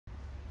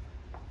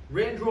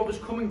Range Rovers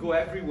come and go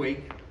every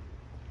week.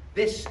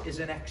 This is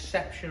an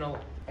exceptional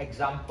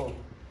example.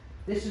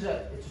 It's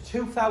a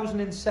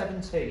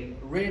 2017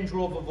 Range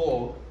Rover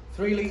Vogue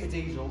 3-litre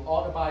diesel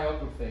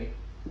Autobiography,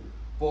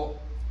 but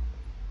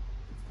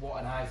what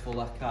an eyeful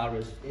that car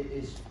is. It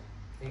is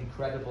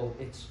incredible.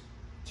 It's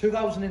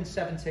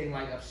 2017,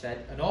 like I've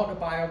said, an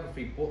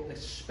Autobiography, but the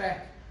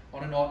spec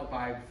on an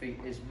Autobiography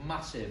is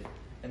massive.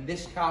 And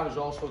this car has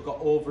also got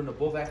over and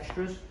above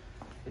extras.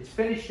 It's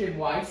finished in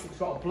white. It's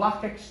got a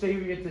black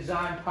exterior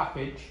design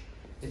package.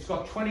 It's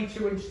got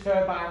 22-inch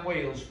turbine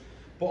wheels.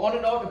 But on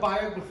an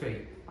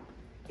Autobiography,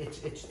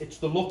 it's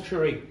the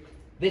luxury.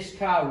 This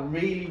car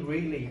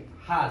really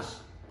has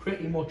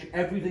pretty much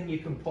everything you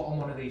can put on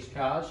one of these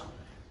cars.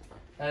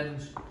 And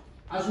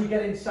as we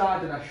get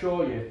inside and I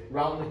show you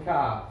around the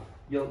car,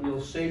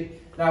 you'll see.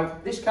 Now,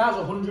 this car's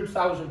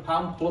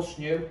 £100,000 plus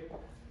new,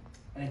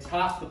 and it's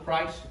half the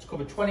price. It's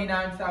covered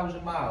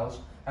 29,000 miles,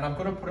 and I'm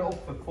going to put it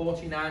up for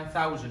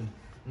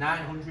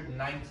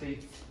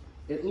 49,990.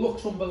 It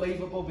looks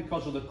unbelievable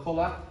because of the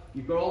colour.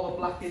 You've got all the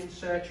black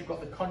inserts, you've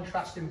got the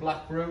contrasting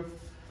black roof,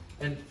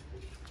 and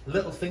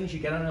little things you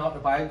get on an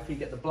Autobiography. You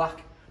get the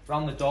black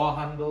around the door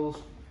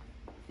handles.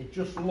 It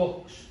just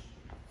looks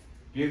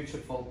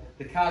beautiful.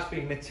 The car's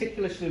been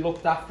meticulously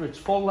looked after. It's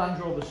full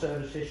Land Rover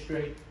service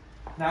history.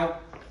 Now,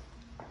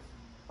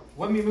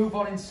 when we move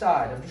on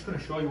inside, I'm just going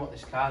to show you what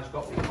this car's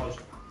got, because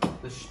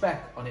the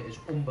spec on it is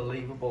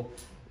unbelievable.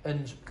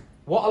 And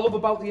what I love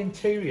about the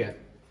interior,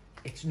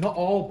 it's not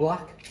all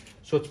black.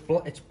 So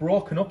it's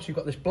broken up. So you've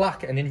got this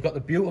black, and then you've got the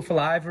beautiful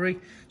ivory.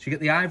 So you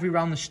get the ivory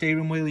around the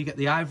steering wheel, you get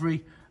the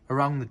ivory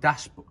around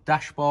the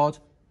dashboard.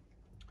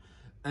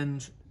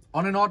 And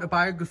on an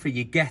Autobiography,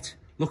 you get,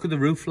 look at the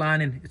roof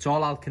lining, it's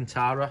all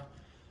Alcantara.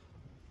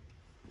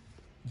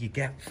 You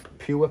get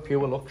pure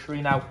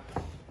luxury. Now,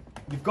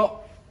 you've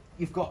got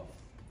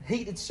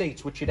heated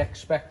seats, which you'd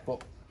expect,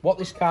 but what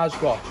this car's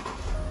got,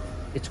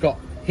 it's got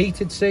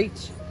heated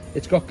seats,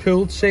 it's got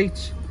cooled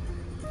seats,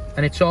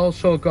 and it's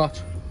also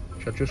got,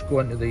 which I'll just go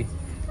into the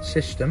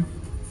system,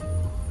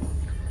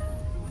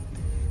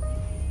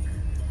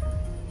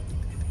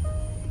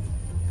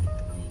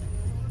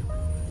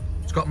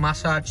 it's got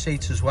massage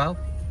seats as well.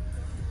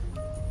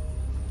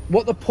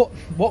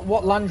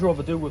 What Land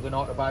Rover do with an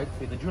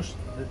Autobiography, they just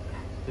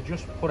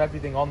put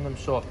everything on them.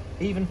 So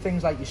even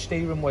things like your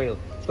steering wheel,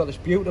 it's got this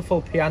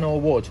beautiful piano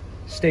wood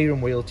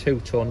steering wheel,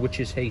 two-tone, which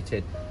is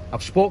heated.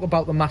 I've spoke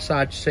about the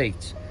massage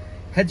seats.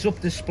 Heads-up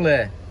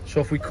display.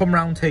 So if we come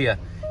round here,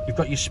 you've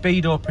got your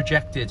speedo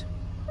projected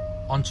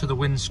onto the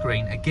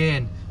windscreen.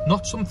 Again,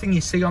 not something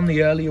you see on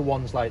the earlier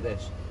ones like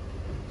this.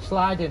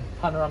 Sliding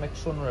panoramic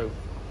sunroof.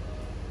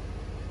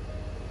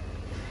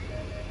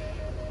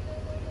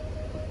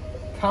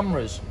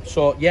 Cameras,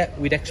 so yeah,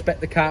 we'd expect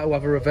the car to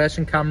have a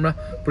reversing camera,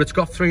 but it's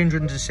got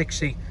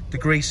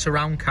 360-degree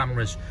surround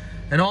cameras.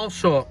 And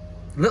also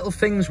little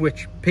things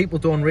which people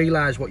don't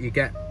realise what you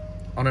get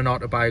on an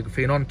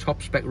Autobiography and on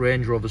top spec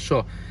Range Rover.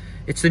 So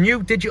it's the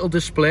new digital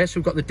display, so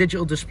we've got the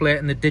digital display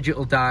and the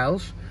digital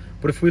dials.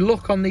 But if we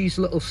look on these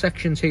little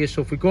sections here,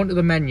 so if we go into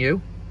the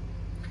menu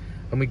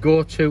and we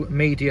go to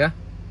media,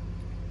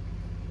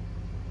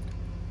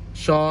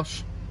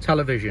 source,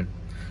 television,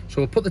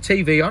 so we'll put the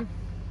TV on.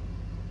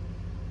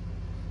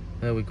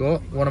 There we go,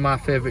 one of my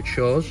favourite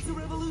shows.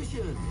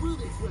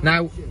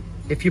 Now,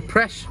 if you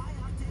press,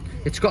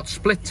 it's got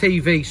split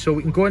TV, so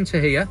we can go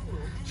into here.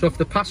 So if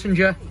the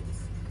passenger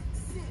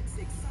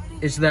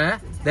is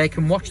there, they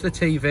can watch the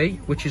TV,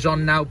 which is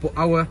on now, but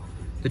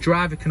the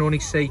driver can only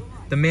see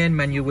the main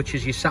menu, which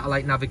is your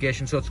satellite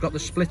navigation. So it's got the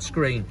split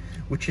screen,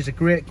 which is a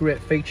great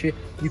feature.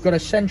 You've got a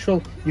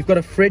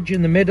fridge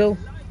in the middle.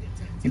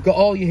 You've got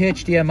all your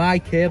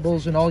HDMI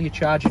cables and all your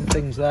charging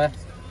things there.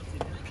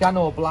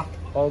 Piano black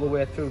all the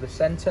way through the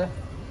centre.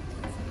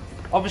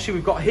 Obviously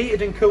we've got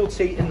heated and cooled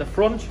seat in the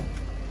front.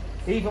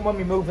 Even when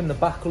we move in the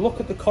back, look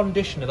at the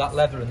condition of that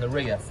leather in the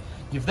rear.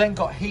 You've then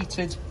got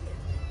heated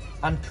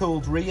and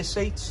cooled rear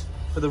seats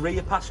for the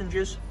rear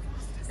passengers.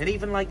 And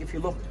even like if you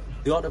look,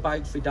 the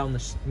Autobiography down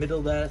the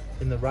middle there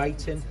in the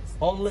writing,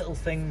 all little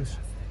things.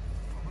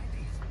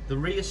 The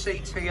rear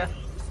seats here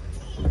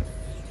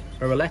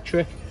are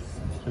electric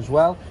as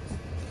well.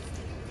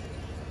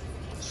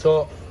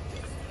 So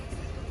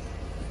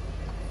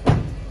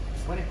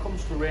when it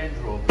comes to Range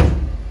Rover,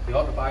 the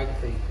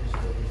Autobiography is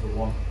the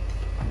one.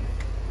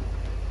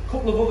 A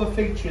couple of other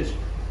features.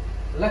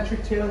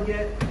 Electric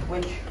tailgate,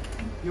 which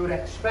you would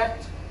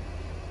expect,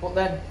 but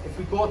then if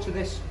we go to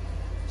this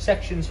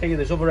sections here,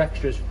 there's other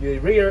extras. Your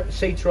rear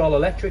seats are all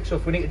electric, so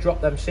if we need to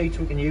drop them seats,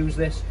 we can use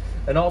this.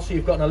 And also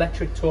you've got an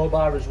electric tow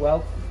bar as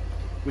well,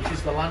 which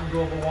is the Land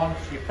Rover one.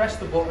 So you press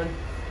the button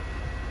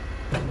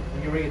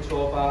and your rear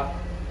tow bar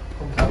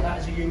comes out. That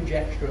is a huge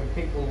extra, and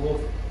people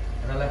love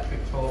an electric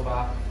tow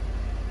bar.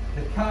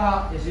 The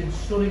car is in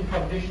stunning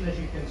condition, as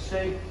you can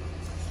see.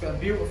 It's got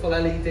beautiful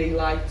LED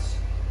lights.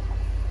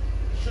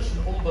 It's just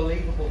an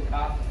unbelievable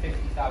car for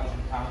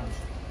 £50,000.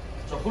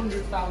 It's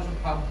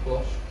 £100,000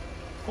 plus,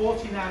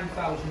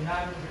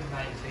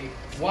 49,990.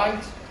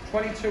 White,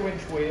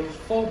 22-inch wheels,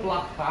 full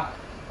black pack,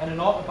 and an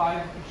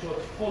autobiography, so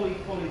it's fully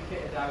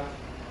kitted out.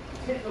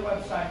 Just hit the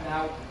website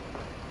now,